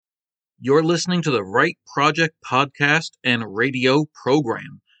You're listening to the Write Project podcast and radio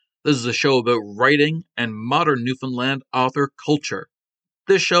program. This is a show about writing and modern Newfoundland author culture.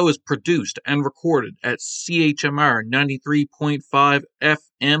 This show is produced and recorded at CHMR 93.5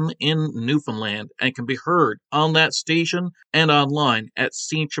 FM in Newfoundland and can be heard on that station and online at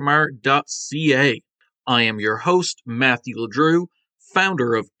chmr.ca. I am your host, Matthew LeDrew,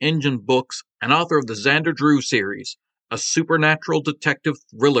 founder of Engine Books and author of the Xander Drew series, a supernatural detective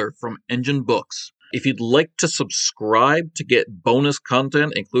thriller from Engine Books. If you'd like to subscribe to get bonus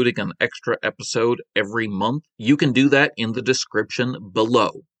content, including an extra episode every month, you can do that in the description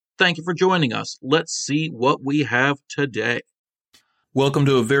below. Thank you for joining us. Let's see what we have today. Welcome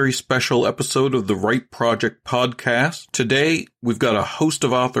to a very special episode of the Write Project podcast. Today, we've got a host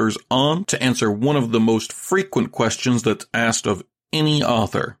of authors on to answer one of the most frequent questions that's asked of any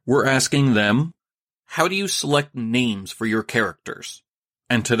author. We're asking them, how do you select names for your characters?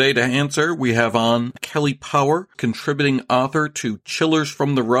 And today to answer, we have on Kelly Power, contributing author to Chillers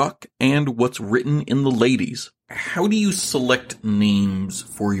from the Rock and What's Written in the Ladies. How do you select names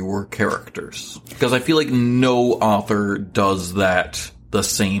for your characters? Because I feel like no author does that the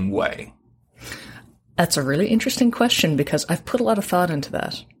same way. That's a really interesting question because I've put a lot of thought into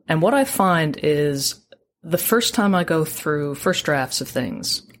that. And what I find is the first time I go through first drafts of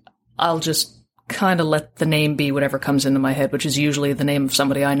things, I'll just kind of let the name be whatever comes into my head, which is usually the name of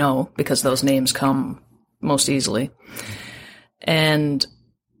somebody I know because those names come most easily. And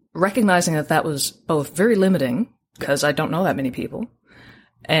recognizing that that was both very limiting because I don't know that many people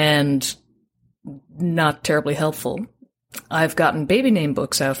and not terribly helpful, I've gotten baby name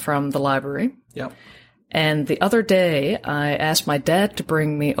books out from the library. Yep. And the other day I asked my dad to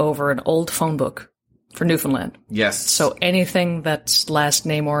bring me over an old phone book for Newfoundland. Yes. So anything that's last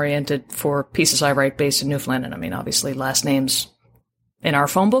name oriented for pieces I write based in Newfoundland, and I mean, obviously last names in our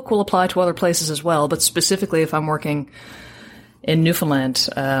phone book will apply to other places as well, but specifically if I'm working in Newfoundland,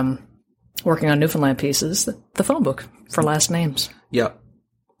 working on Newfoundland pieces, the phone book for last names. Yeah.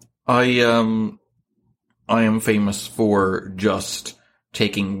 I am famous for just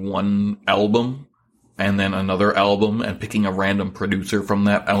taking one album and then another album and picking a random producer from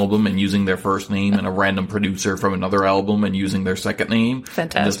that album and using their first name and a random producer from another album and using their second name.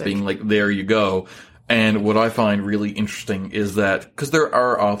 Fantastic. And just being like, there you go. And what I find really interesting is that, because there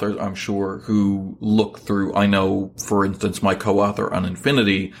are authors, I'm sure, who look through, I know, for instance, my co-author on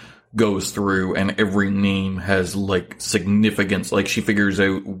Infinity goes through and every name has like significance, like she figures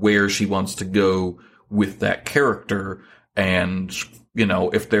out where she wants to go with that character and, you know,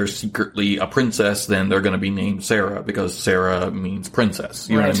 if they're secretly a princess, then they're going to be named Sarah because Sarah means princess.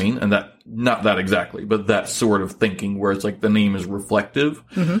 You know what I mean? And that, not that exactly, but that sort of thinking where it's like the name is reflective.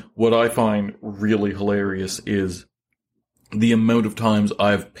 Mm-hmm. What I find really hilarious is the amount of times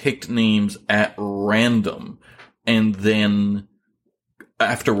I've picked names at random and then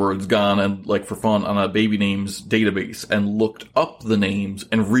afterwards gone and like for fun on a baby names database and looked up the names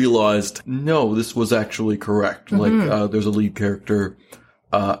and realized, no, this was actually correct. Mm-hmm. Like, there's a lead character,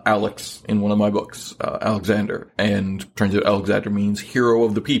 Alex in one of my books, Alexander, and turns out Alexander means hero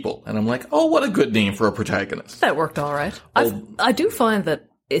of the people. And I'm like, oh, what a good name for a protagonist. That worked all right. I do find that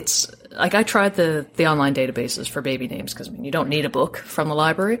it's like I tried the online databases for baby names because I mean, you don't need a book from the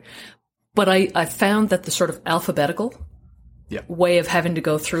library, but I found that the sort of alphabetical way of having to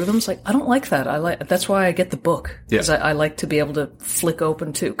go through them. It's like, I don't like that. That's why I get the book. Because I like to be able to flick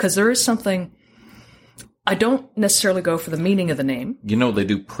open too. Because there is something, I don't necessarily go for the meaning of the name. You know they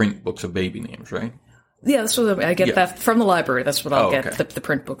do print books of baby names, right? Yeah, that's what I get that from the library. That's what I'll get, okay. the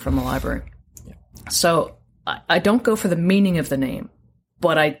print book from the library. Yeah. So I don't go for the meaning of the name,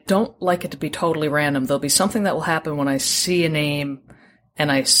 but I don't like it to be totally random. There'll be something that will happen when I see a name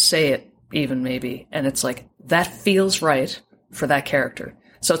and I say it even maybe, and it's like, that feels right for that character.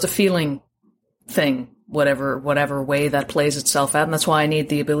 So it's a feeling thing, whatever way that plays itself out. And that's why I need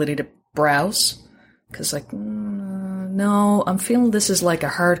the ability to browse. Because like, no, I'm feeling this is like a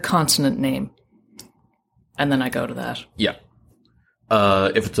hard consonant name. And then I go to that. Yeah.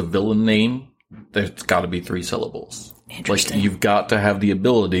 If it's a villain name, there's got to be 3 syllables. Interesting. Like, you've got to have the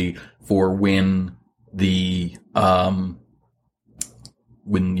ability for when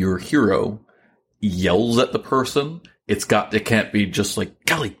when your hero yells at the person, it can't be just like,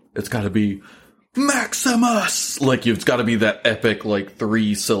 Kelly, it's got to be Maximus! Like, it's got to be that epic, like,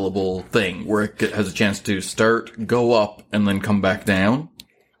 3-syllable thing where it has a chance to start, go up, and then come back down.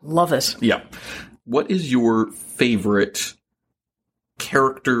 Love it. Yeah. What is your favorite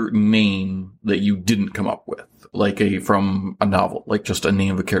character name that you didn't come up with? Like, from a novel, like just a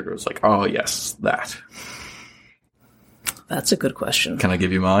name of a character. It's like, oh, yes, that. That's a good question. Can I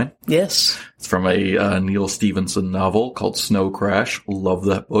give you mine? Yes. It's from a Neil Stephenson novel called Snow Crash. Love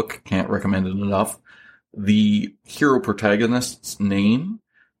that book. Can't recommend it enough. The hero protagonist's name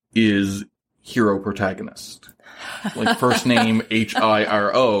is Hero Protagonist. Like first name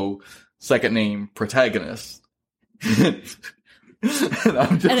Hiro, second name Protagonist. And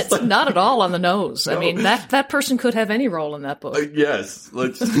it's like, not at all on the nose. No. I mean, that person could have any role in that book. Yes.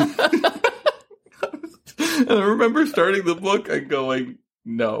 Let's. And I remember starting the book and going,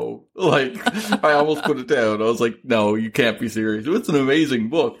 no. Like, I almost put it down. I was like, no, you can't be serious. It's an amazing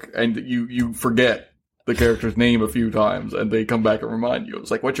book, and you forget the character's name a few times, and they come back and remind you.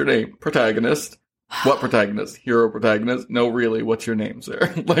 It's like, what's your name? Protagonist. What protagonist? Hero Protagonist? No, really, what's your name,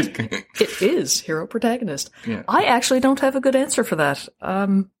 sir? Like, it is Hero Protagonist. Yeah. I actually don't have a good answer for that.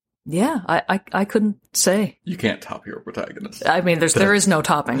 Yeah, I couldn't say. You can't top Hero Protagonist. I mean, there is no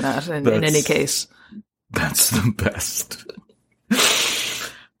topping that in any case. That's the best.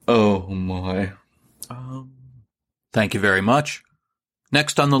 Oh my. Thank you very much.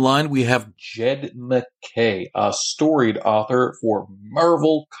 Next on the line, we have Jed MacKay, a storied author for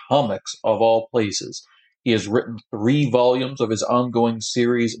Marvel Comics, of all places. He has written 3 volumes of his ongoing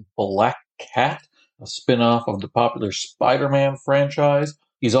series Black Cat, a spin-off of the popular Spider-Man franchise.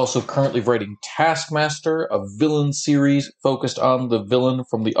 He's also currently writing Taskmaster, a villain series focused on the villain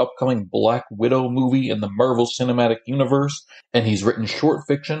from the upcoming Black Widow movie in the Marvel Cinematic Universe. And he's written short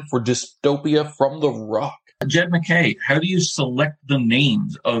fiction for Dystopia from The Rock. Jed MacKay, how do you select the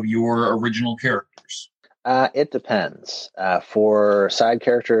names of your original characters? It depends. For side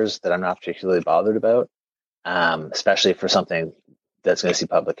characters that I'm not particularly bothered about, especially for something that's going to see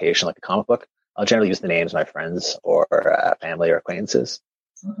publication like a comic book, I'll generally use the names of my friends or family or acquaintances.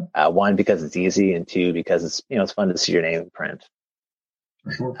 Okay. 1, because it's easy, and 2, because it's fun to see your name in print.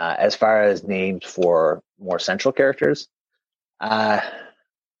 For sure. As far as names for more central characters, it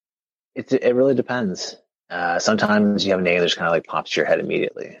really depends. Sometimes you have a name that just kind of like pops to your head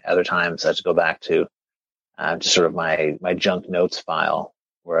immediately. Other times I have to go back to just sort of my junk notes file,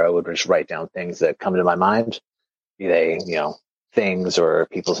 where I would just write down things that come to my mind, be they, things or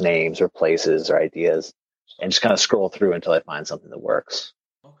people's names or places or ideas, and just kind of scroll through until I find something that works.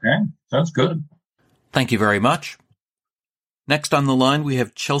 Okay, sounds good. Thank you very much. Next on the line, we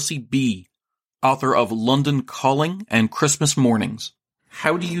have Chelsea B., author of London Calling and Christmas Mornings.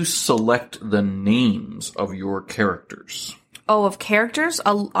 How do you select the names of your characters? Oh, of characters?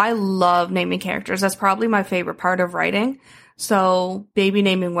 I love naming characters. That's probably my favorite part of writing. So baby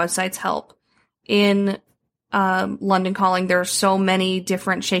naming websites help. In London Calling, there are so many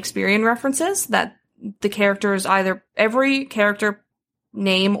different Shakespearean references that the characters, either every character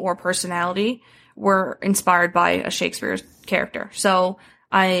name or personality, were inspired by a Shakespeare character. So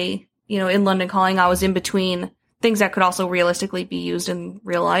in London Calling, I was in between things that could also realistically be used in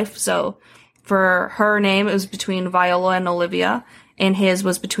real life. So for her name, it was between Viola and Olivia, and his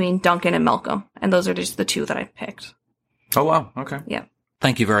was between Duncan and Malcolm. And those are just the 2 that I picked. Oh, wow. Okay. Yeah.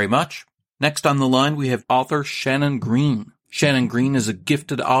 Thank you very much. Next on the line, we have author Shannon Green. Shannon Green is a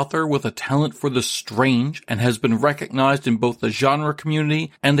gifted author with a talent for the strange and has been recognized in both the genre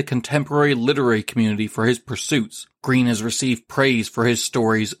community and the contemporary literary community for his pursuits. Green has received praise for his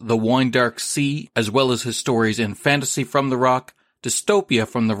stories The Wine Dark Sea, as well as his stories in Fantasy from the Rock, Dystopia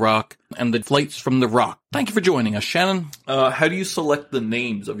from the Rock, and The Flights from the Rock. Thank you for joining us, Shannon. How do you select the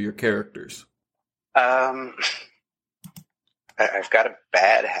names of your characters? I've got a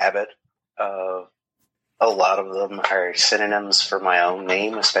bad habit of a lot of them are synonyms for my own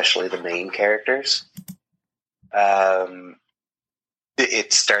name, especially the main characters.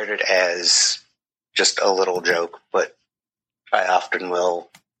 It started as just a little joke, but I often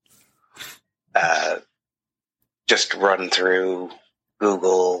will just run through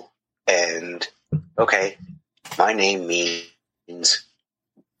Google and, okay, my name means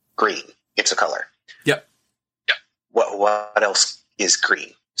green. It's a color. Yep. What else is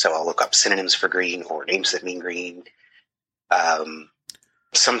green? So I'll look up synonyms for green or names that mean green.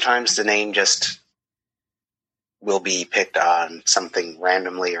 Sometimes the name just will be picked on something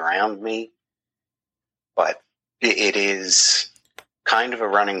randomly around me, but it is kind of a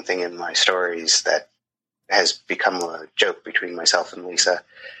running thing in my stories that has become a joke between myself and Lisa,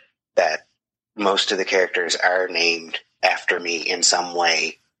 that most of the characters are named after me in some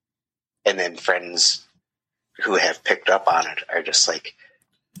way, and then friends who have picked up on it are just like,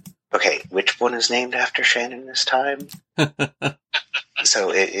 okay, which one is named after Shannon this time?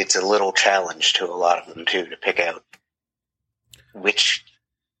 So it's a little challenge to a lot of them, too, to pick out which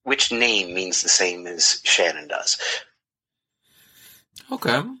name means the same as Shannon does.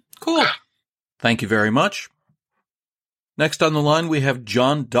 Okay, cool. Thank you very much. Next on the line, we have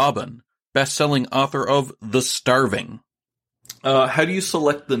John Dobbin, best-selling author of The Starving. How do you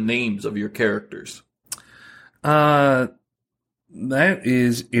select the names of your characters? That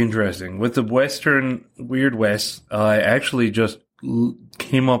is interesting. With the Weird West, I actually just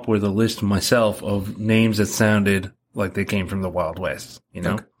came up with a list myself of names that sounded like they came from the Wild West, you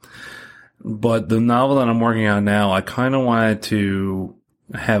know? Okay. But the novel that I'm working on now, I kind of wanted to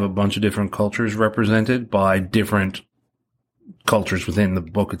have a bunch of different cultures represented by different cultures within the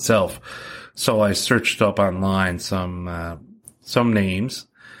book itself. So I searched up online some names,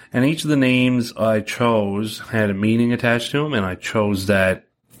 and each of the names I chose had a meaning attached to them, and I chose that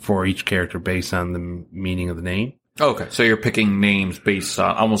for each character based on the meaning of the name. Okay, so you're picking names based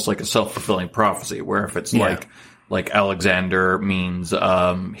on almost like a self-fulfilling prophecy, where if it's like Alexander means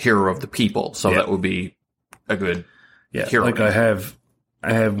hero of the people, so that would be a good hero. Like name.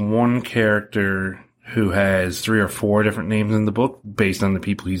 I have one character who has 3 or 4 different names in the book based on the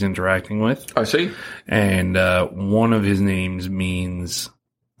people he's interacting with. I see. And one of his names means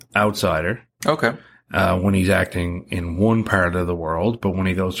outsider. Okay. When he's acting in one part of the world, but when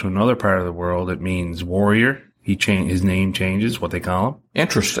he goes to another part of the world, it means warrior. His name changes, what they call him.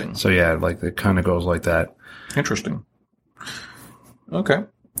 Interesting. So yeah, like it kind of goes like that. Interesting. Okay.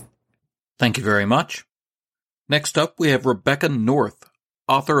 Thank you very much. Next up, we have Rebecca North,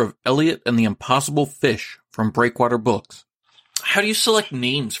 author of Elliot and the Impossible Fish from Breakwater Books. How do you select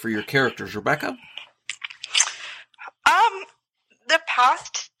names for your characters, Rebecca? The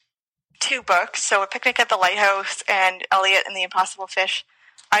past 2 books, so A Picnic at the Lighthouse and Elliot and the Impossible Fish,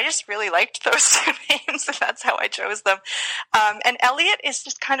 I just really liked those 2 names, and that's how I chose them. And Elliot is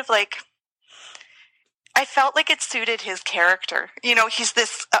just kind of like, I felt like it suited his character. You know, he's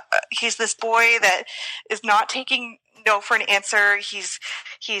this boy that is not taking no for an answer.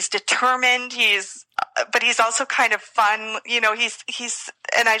 He's determined. But he's also kind of fun. You know,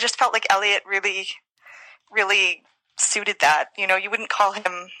 and I just felt like Elliot really, really suited that. You know, you wouldn't call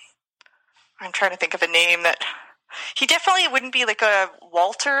him, I'm trying to think of a name that, he definitely wouldn't be like a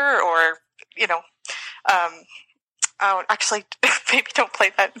Walter or, you know, oh, actually, maybe don't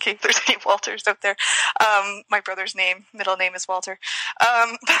play that in case there's any Walters out there. My brother's middle name is Walter.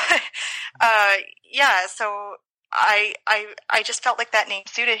 Yeah, so I just felt like that name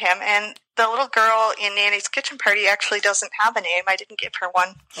suited him. And the little girl in Nanny's Kitchen Party actually doesn't have a name. I didn't give her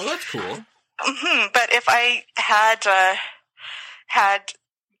one. Oh, that's cool. Mm-hmm. But if I had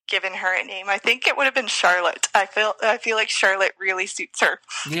given her a name, I think it would have been Charlotte. I feel like Charlotte really suits her.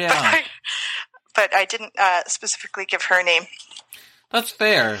 Yeah. But I didn't specifically give her a name. That's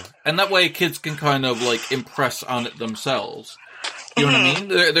fair. And that way kids can kind of like impress on it themselves. You know what I mean?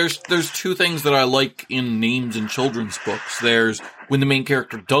 There's 2 things that I like in names in children's books. There's when the main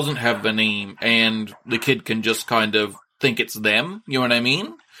character doesn't have the name and the kid can just kind of think it's them. You know what I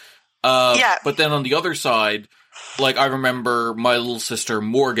mean? Yeah. But then on the other side, like, I remember my little sister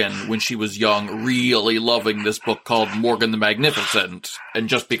Morgan, when she was young, really loving this book called Morgan the Magnificent. And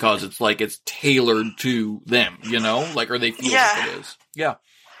just because it's like, it's tailored to them, you know? Like, or they feel like it is. Yeah.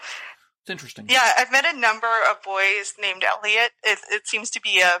 It's interesting. Yeah, I've met a number of boys named Elliot. It seems to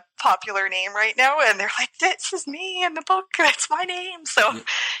be a popular name right now. And they're like, this is me in the book. That's my name. So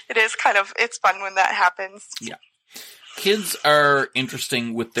it is it's fun when that happens. Yeah. Kids are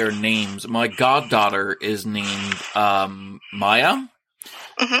interesting with their names. My goddaughter is named Maya,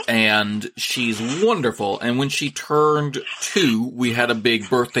 and she's wonderful. And when she turned 2, we had a big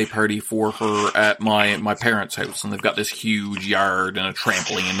birthday party for her at my parents' house, and they've got this huge yard and a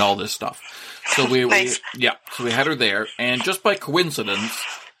trampoline and all this stuff. So so we had her there, and just by coincidence,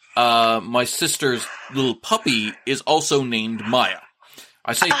 my sister's little puppy is also named Maya.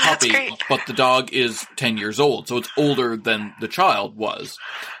 I say puppy, but the dog is 10 years old, so it's older than the child was.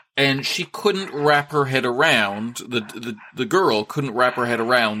 And she couldn't wrap her head around, the girl couldn't wrap her head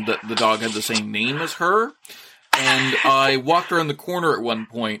around that the dog had the same name as her. And I walked around the corner at one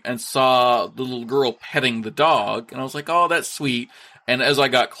point and saw the little girl petting the dog, and I was like, oh, that's sweet. And as I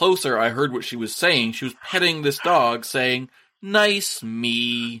got closer, I heard what she was saying. She was petting this dog, saying, nice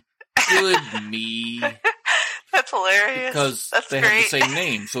me, good me. That's hilarious. Because they have the same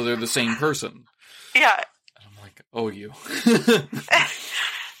name, so they're the same person. Yeah. And I'm like, oh, you.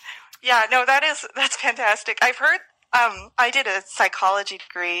 Yeah, no, that's fantastic. I've heard, I did a psychology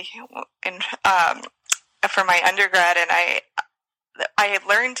degree for my undergrad, and I had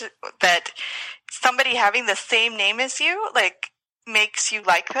learned that somebody having the same name as you, like, makes you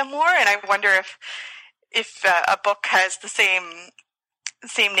like them more, and I wonder if a book has the same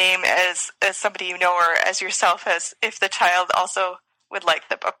name as somebody you know or as yourself, as if the child also would like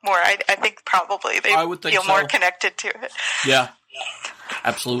the book more. I think probably they I would think feel so. more connected to it. Yeah,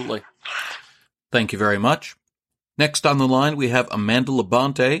 absolutely. Thank you very much. Next on the line, we have Amanda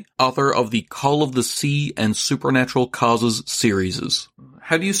Labonte, author of the Call of the Sea and Supernatural Causes series.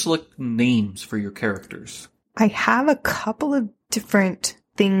 How do you select names for your characters? I have a couple of different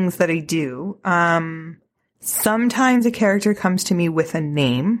things that I do. Sometimes a character comes to me with a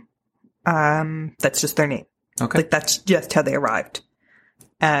name. That's just their name. Okay. Like, that's just how they arrived.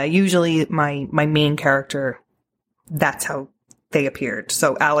 Usually my main character, that's how they appeared.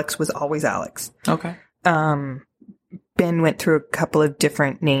 So Alex was always Alex. Okay. Ben went through a couple of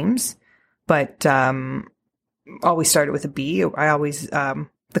different names, but always started with a B. I always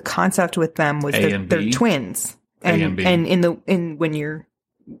the concept with them was they're twins, and when you're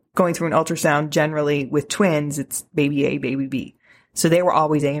going through an ultrasound, generally with twins, it's baby A, baby B. So they were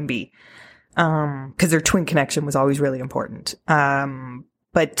always A and B because their twin connection was always really important.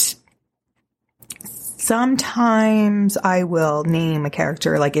 But sometimes I will name a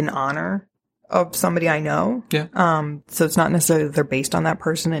character like in honor of somebody I know. Yeah. So it's not necessarily that they're based on that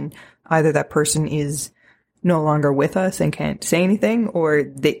person, and either that person is no longer with us and can't say anything, or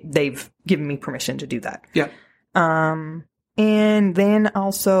they've given me permission to do that. Yeah. And then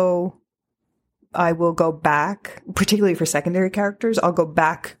also I will go back, particularly for secondary characters, I'll go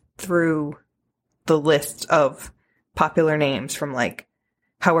back through the list of popular names from like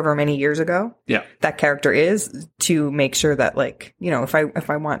however many years ago that character is, to make sure that, like, you know, if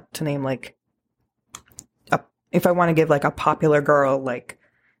I want to name like if I want to give like a popular girl, like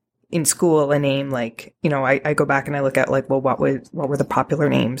in school, a name, like, you know, I go back and I look at like, well, what were the popular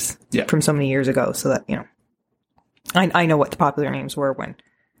names from so many years ago, so that, you know, I know what the popular names were when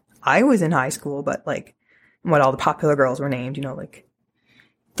I was in high school, but like what all the popular girls were named, you know, like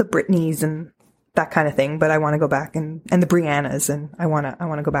the Britneys and that kind of thing. But I want to go back and the Briannas, and I want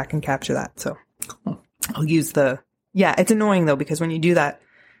to go back and capture that. So I'll use it's annoying though, because when you do that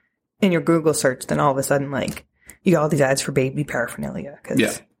in your Google search, then all of a sudden, like, you got all these ads for baby paraphernalia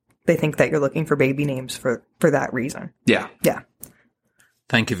because they think that you're looking for baby names for that reason. Yeah. Yeah.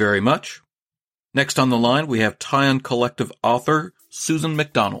 Thank you very much. Next on the line, we have Tyon Collective author Susan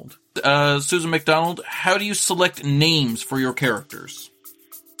McDonald. Susan McDonald, how do you select names for your characters?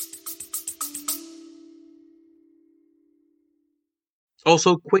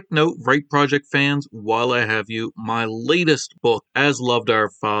 Also, quick note, Write Project fans, while I have you, my latest book, As Loved Our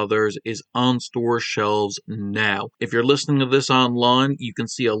Fathers, is on store shelves now. If you're listening to this online, you can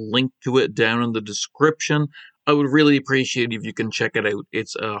see a link to it down in the description. I would really appreciate if you can check it out.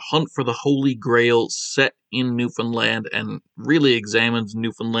 It's a hunt for the Holy Grail set in Newfoundland and really examines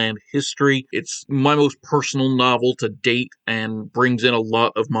Newfoundland history. It's my most personal novel to date and brings in a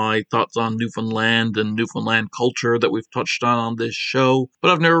lot of my thoughts on Newfoundland and Newfoundland culture that we've touched on this show, but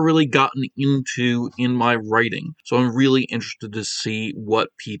I've never really gotten into in my writing. So I'm really interested to see what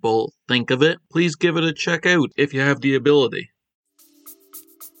people think of it. Please give it a check out if you have the ability.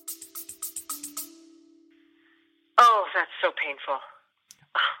 Oh, that's so painful.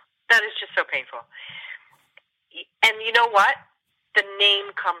 That is just so painful. And you know what? The name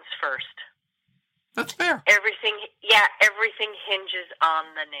comes first. That's fair. Everything hinges on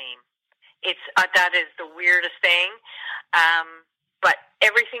the name. It's that is the weirdest thing. But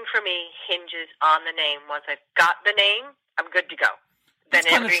everything for me hinges on the name. Once I've got the name, I'm good to go. That's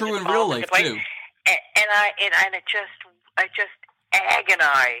kind of true in real life too. And I just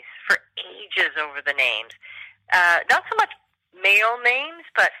agonize for ages over the names. Not so much male names,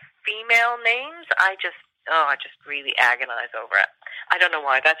 but female names. I just really agonize over it. I don't know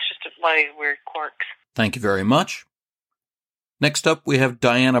why. That's just my weird quirks. Thank you very much. Next up, we have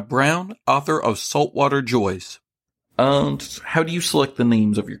Diana Brown, author of Saltwater Joys. How do you select the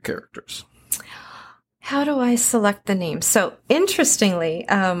names of your characters? How do I select the names? So, interestingly,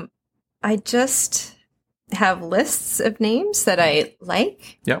 I just have lists of names that I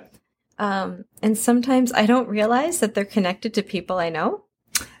like. Yep. And sometimes I don't realize that they're connected to people I know.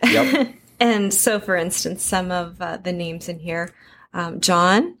 Yep. And so, for instance, some of the names in here,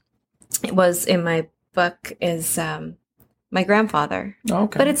 John was in my book is my grandfather.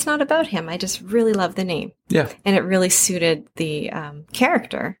 Okay. But it's not about him. I just really love the name. Yeah. And it really suited the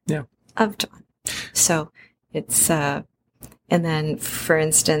character of John. So it's, and then, for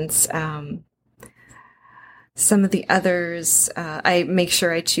instance, some of the others, I make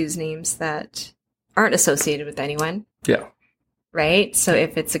sure I choose names that aren't associated with anyone. Yeah. Right? So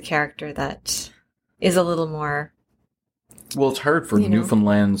if it's a character that is a little more... Well, it's hard for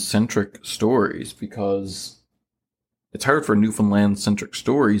Newfoundland-centric stories because...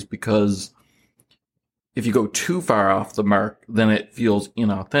 if you go too far off the mark, then it feels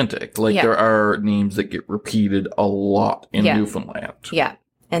inauthentic. Like there are names that get repeated a lot in Newfoundland. Yeah.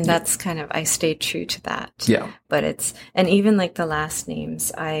 And that's kind of, I stayed true to that. Yeah. But and even like the last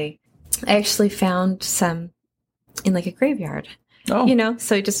names, I actually found some in like a graveyard. Oh. You know,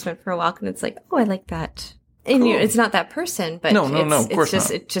 so I just went for a walk and it's like, oh, I like that. And Cool. it's not that person, but No, of course just,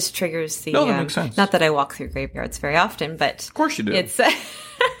 not. it just triggers the, No, that makes sense. Not that I walk through graveyards very often, but Of course you do. it's, I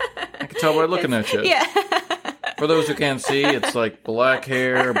can tell by looking at you. yeah. For those who can't see, it's like black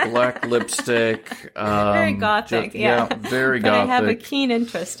hair, black lipstick. Very gothic, very but gothic. I have a keen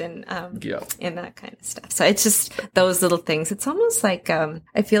interest in that kind of stuff. So it's just those little things. It's almost like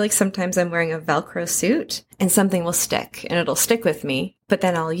I feel like sometimes I'm wearing a Velcro suit and something will stick and it'll stick with me, but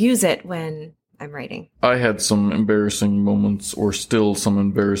then I'll use it when I'm writing. I had some embarrassing moments, or still some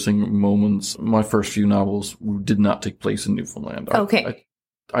embarrassing moments. My first few novels did not take place in Newfoundland. Okay.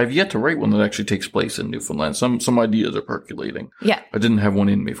 I've yet to write one that actually takes place in Newfoundland. Some ideas are percolating. Yeah. I didn't have one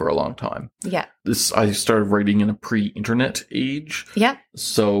in me for a long time. Yeah. I started writing in a pre-internet age. Yeah.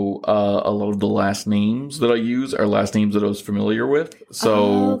 So a lot of the last names that I use are last names that I was familiar with.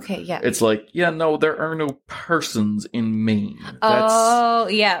 So it's like, there are no persons in Maine.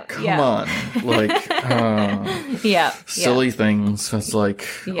 Come on. Like, silly things. It's like,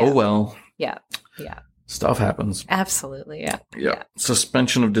 oh well. Yeah. Yeah. Stuff happens. Absolutely, yeah.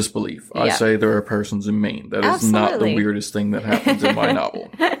 Suspension of disbelief. I say there are persons in Maine. That is not the weirdest thing that happens in my novel.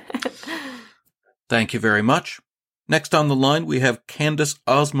 Thank you very much. Next on the line, we have Candace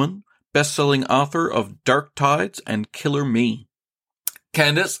Osman, best-selling author of Dark Tides and Killer Me.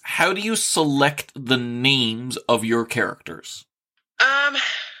 Candace, how do you select the names of your characters?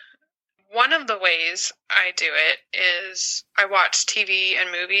 One of the ways I do it is I watch TV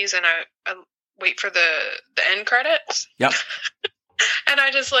and movies, and I wait for the end credits. Yep. And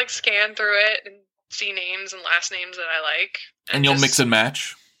I just like scan through it and see names and last names that I like. And you'll mix and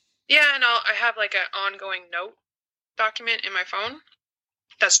match? Yeah, and I have like an ongoing note document in my phone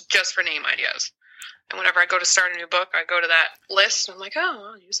that's just for name ideas. And whenever I go to start a new book, I go to that list and I'm like,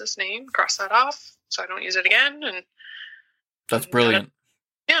 oh, I'll use this name, cross that off so I don't use it again. And that's brilliant.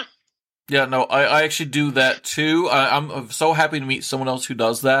 Yeah. Yeah, no, I actually do that too. I'm so happy to meet someone else who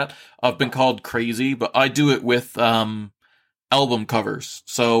does that. I've been called crazy, but I do it with album covers.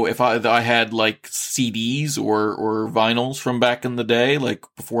 So if I had like CDs or vinyls from back in the day, like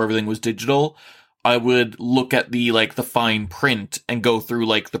before everything was digital, I would look at the fine print and go through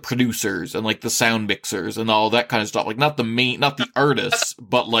like the producers and like the sound mixers and all that kind of stuff. Like not the artists,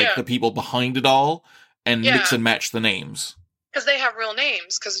 but like the people behind it all, and mix and match the names. Because they have real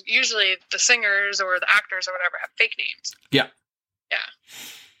names, because usually the singers or the actors or whatever have fake names. Yeah.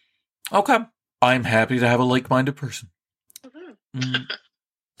 Yeah. Okay. I'm happy to have a like-minded person. Mm-hmm.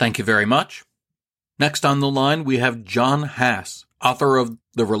 Thank you very much. Next on the line, we have John Hass, author of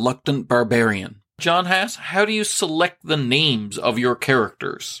The Reluctant Barbarian. John Hass, how do you select the names of your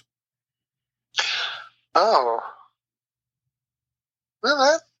characters? Oh.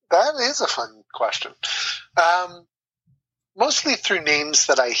 Well, that is a fun question. Mostly through names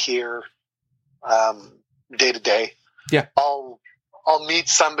that I hear day to day. Yeah. I'll meet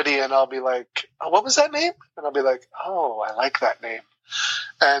somebody and I'll be like, oh, what was that name? And I'll be like, oh, I like that name.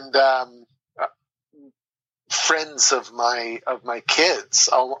 And friends of my kids,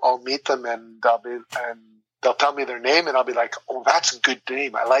 I'll meet them and they'll tell me their name and I'll be like, oh, that's a good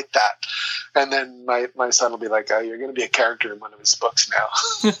name. I like that. And then my son will be like, oh, you're going to be a character in one of his books now.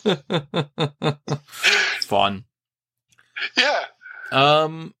 Fun. Yeah.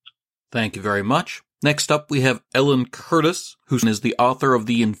 Thank you very much. Next up, we have Ellen Curtis, who is the author of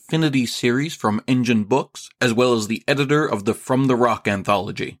the Infinity series from Engine Books, as well as the editor of the From the Rock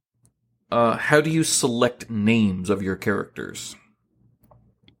anthology. How do you select names of your characters?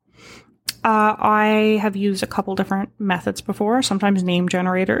 I have used a couple different methods before, sometimes name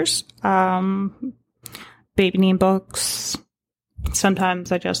generators, baby name books.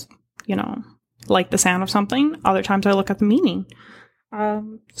 Sometimes I just, like the sound of something. Other times I look at the meaning.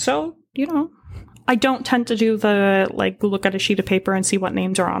 So, I don't tend to do the, look at a sheet of paper and see what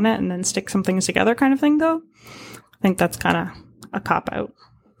names are on it and then stick some things together kind of thing, though. I think that's kind of a cop-out.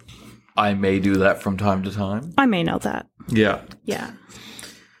 I may do that from time to time. I may know that. Yeah. Yeah.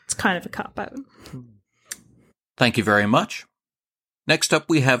 It's kind of a cop-out. Thank you very much. Next up,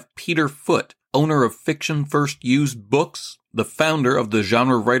 we have Peter Foote, owner of Fiction First Used Books, the founder of the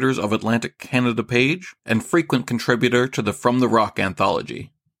Genre Writers of Atlantic Canada page, and frequent contributor to the From the Rock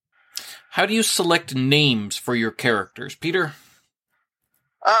anthology. How do you select names for your characters, Peter?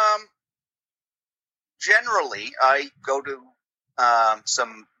 Generally, I go to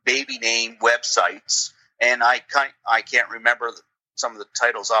some baby name websites and I can't remember some of the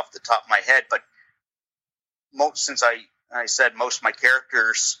titles off the top of my head, but since I said most of my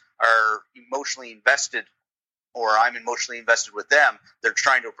characters are emotionally invested, or I'm emotionally invested with them, they're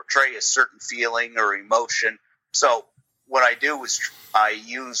trying to portray a certain feeling or emotion. So what I do is I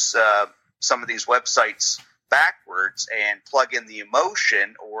use some of these websites backwards and plug in the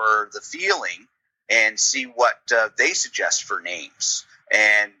emotion or the feeling and see what they suggest for names.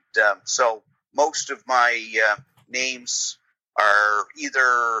 And so most of my names are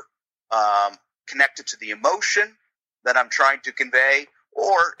either connected to the emotion that I'm trying to convey,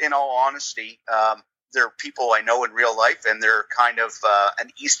 or, in all honesty, they're people I know in real life, and they're kind of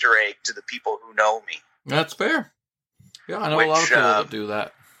an Easter egg to the people who know me. That's fair. Yeah, I know a lot of people that do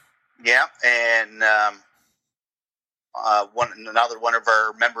that. Yeah, and another one of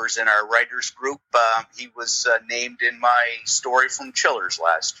our members in our writers group, he was named in my story from Chillers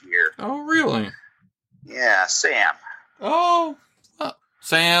last year. Oh, really? Yeah, Sam. Oh,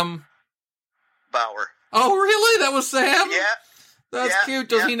 Sam Bauer. Oh, really? That was Sam? Yeah. That's cute.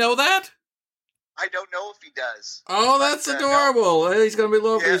 Does he know that? I don't know if he does. Oh, that's adorable. No. He's going to be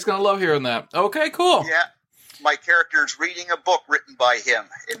love. Yeah. He's going to love hearing that. Okay, cool. Yeah. My character's reading a book written by him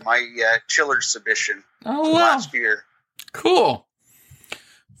in my Chillers submission last year. Cool.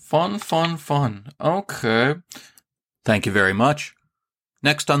 Fun. Okay. Thank you very much.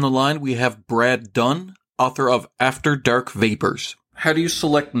 Next on the line, we have Brad Dunn, author of After Dark Vapors. How do you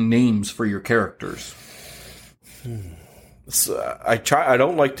select names for your characters? So I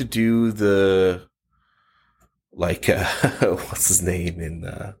don't like to do the, what's his name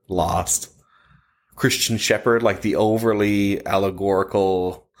in Lost? Christian Shepherd, like the overly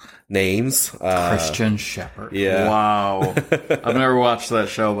allegorical names. Christian Shepherd. Yeah. Wow. I've never watched that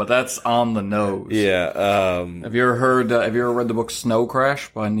show, but that's on the nose. Yeah. Have you ever read the book Snow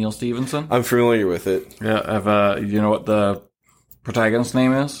Crash by Neil Stephenson? I'm familiar with it. Yeah. You know what the protagonist's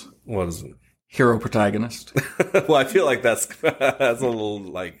name is? What is it? Hero protagonist. Well, I feel like that's a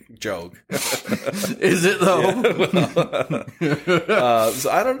little joke. Is it though? Yeah. So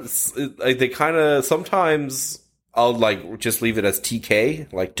I don't. They kind of sometimes I'll just leave it as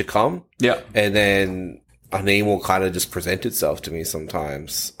TK, to come. Yeah, and then a name will kind of just present itself to me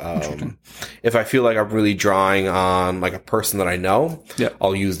sometimes. If I feel like I'm really drawing on a person that I know,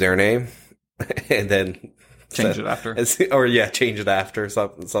 I'll use their name, and then. Change it after. Change it after,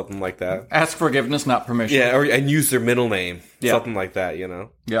 something like that. Ask forgiveness, not permission. Yeah, and use their middle name. Yeah. Something like that,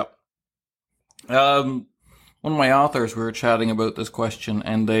 Yep. One of my authors, we were chatting about this question,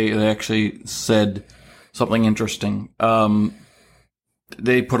 and they actually said something interesting.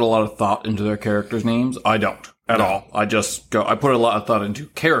 They put a lot of thought into their characters' names. I don't, at all. I put a lot of thought into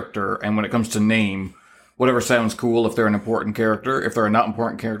character, and when it comes to name, whatever sounds cool, if they're an important character. If they're a not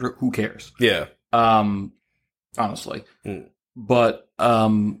important character, who cares? Yeah. Honestly. But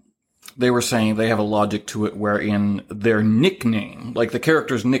they were saying they have a logic to it wherein their nickname, the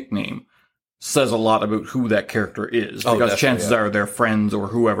character's nickname, says a lot about who that character is. Because chances are they're friends or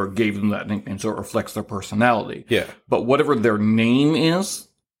whoever gave them that nickname, so it reflects their personality. Yeah. But whatever their name is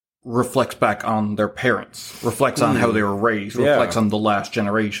reflects back on their parents, reflects on how they were raised, reflects on the last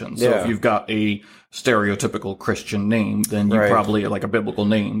generation. So if you've got a stereotypical Christian name, then you probably, a biblical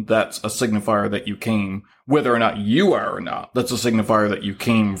name, that's a signifier that you came, whether or not you are or not, that's a signifier that you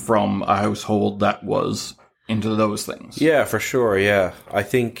came from a household that was into those things. Yeah, for sure, yeah. I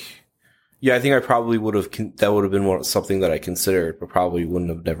think I probably would have, that would have been something that I considered, but probably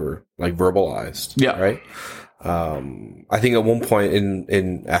wouldn't have never, verbalized. Yeah. Right? I think at one point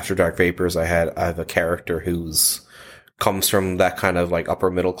in After Dark Vapors, I have a character who's comes from that kind of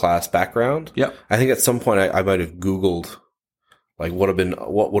upper middle class background. Yep. I think at some point I might have Googled what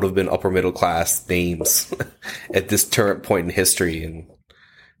would have been upper middle class names at this current point in history, and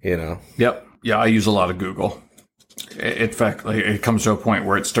Yep. Yeah, I use a lot of Google. In fact, it comes to a point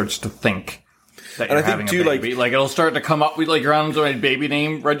where it starts to think that you're having a baby. It'll start to come up with you're on some baby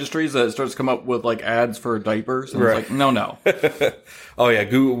name registries that it starts to come up with ads for diapers. And it's no. Oh yeah,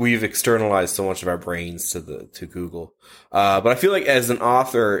 Google. We've externalized so much of our brains to Google. But I feel like as an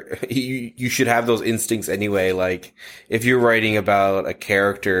author, you should have those instincts anyway. If you're writing about a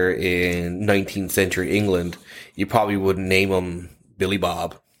character in 19th century England, you probably wouldn't name him Billy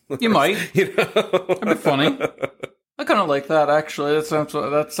Bob. You might. That'd be funny. I kind of like that, actually.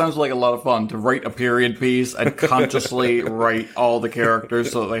 That sounds like a lot of fun, to write a period piece and consciously write all the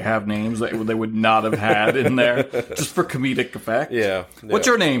characters so that they have names that they would not have had in there, just for comedic effect. Yeah. What's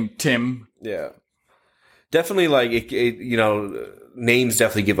your name, Tim? Yeah. Definitely, names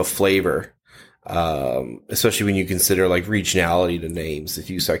definitely give a flavor. Especially when you consider like regionality to names. If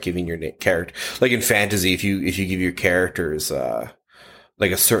you start giving your character, like in fantasy, if you give your characters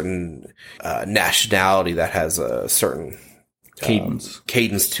like a certain nationality that has a certain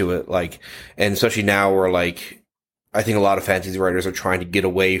cadence to it, like, and especially now we're like, I think a lot of fantasy writers are trying to get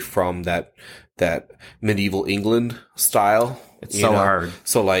away from that medieval England style. It's so hard.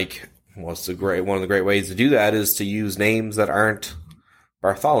 So like, one of the great ways to do that is to use names that aren't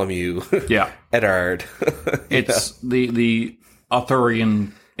Bartholomew. Yeah. Eddard. It's the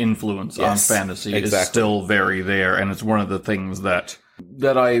Arthurian influence on fantasy is still very there, and it's one of the things that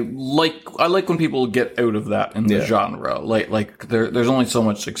I like. I like when people get out of that in the genre. Like there's only so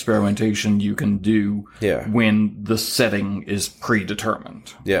much experimentation you can do when the setting is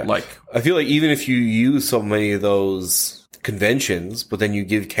predetermined. Yeah. Like, I feel like even if you use so many of those conventions, but then you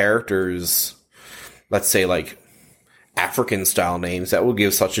give characters, let's say, like African style names, that will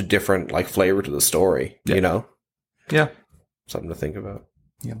give such a different like flavor to the story. You know? Yeah. Something to think about.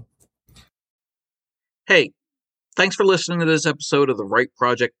 Yeah. Hey, thanks for listening to this episode of the Write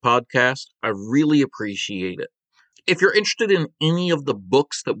Project podcast. I really appreciate it. If you're interested in any of the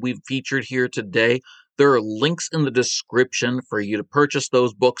books that we've featured here today, there are links in the description for you to purchase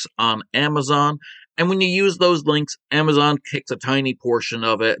those books on Amazon. And when you use those links, Amazon kicks a tiny portion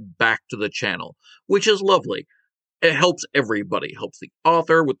of it back to the channel, which is lovely. It helps everybody. It helps the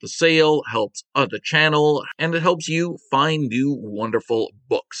author with the sale, helps the channel, and it helps you find new wonderful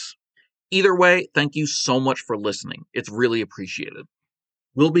books. Either way, thank you so much for listening. It's really appreciated.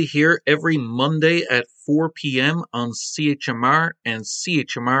 We'll be here every Monday at 4 p.m. on CHMR and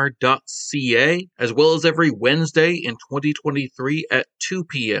chmr.ca, as well as every Wednesday in 2023 at 2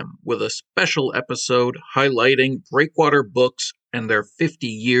 p.m. with a special episode highlighting Breakwater Books and their 50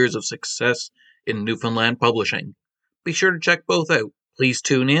 years of success in Newfoundland publishing. Be sure to check both out. Please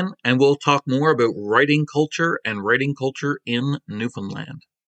tune in, and we'll talk more about writing culture and writing culture in Newfoundland.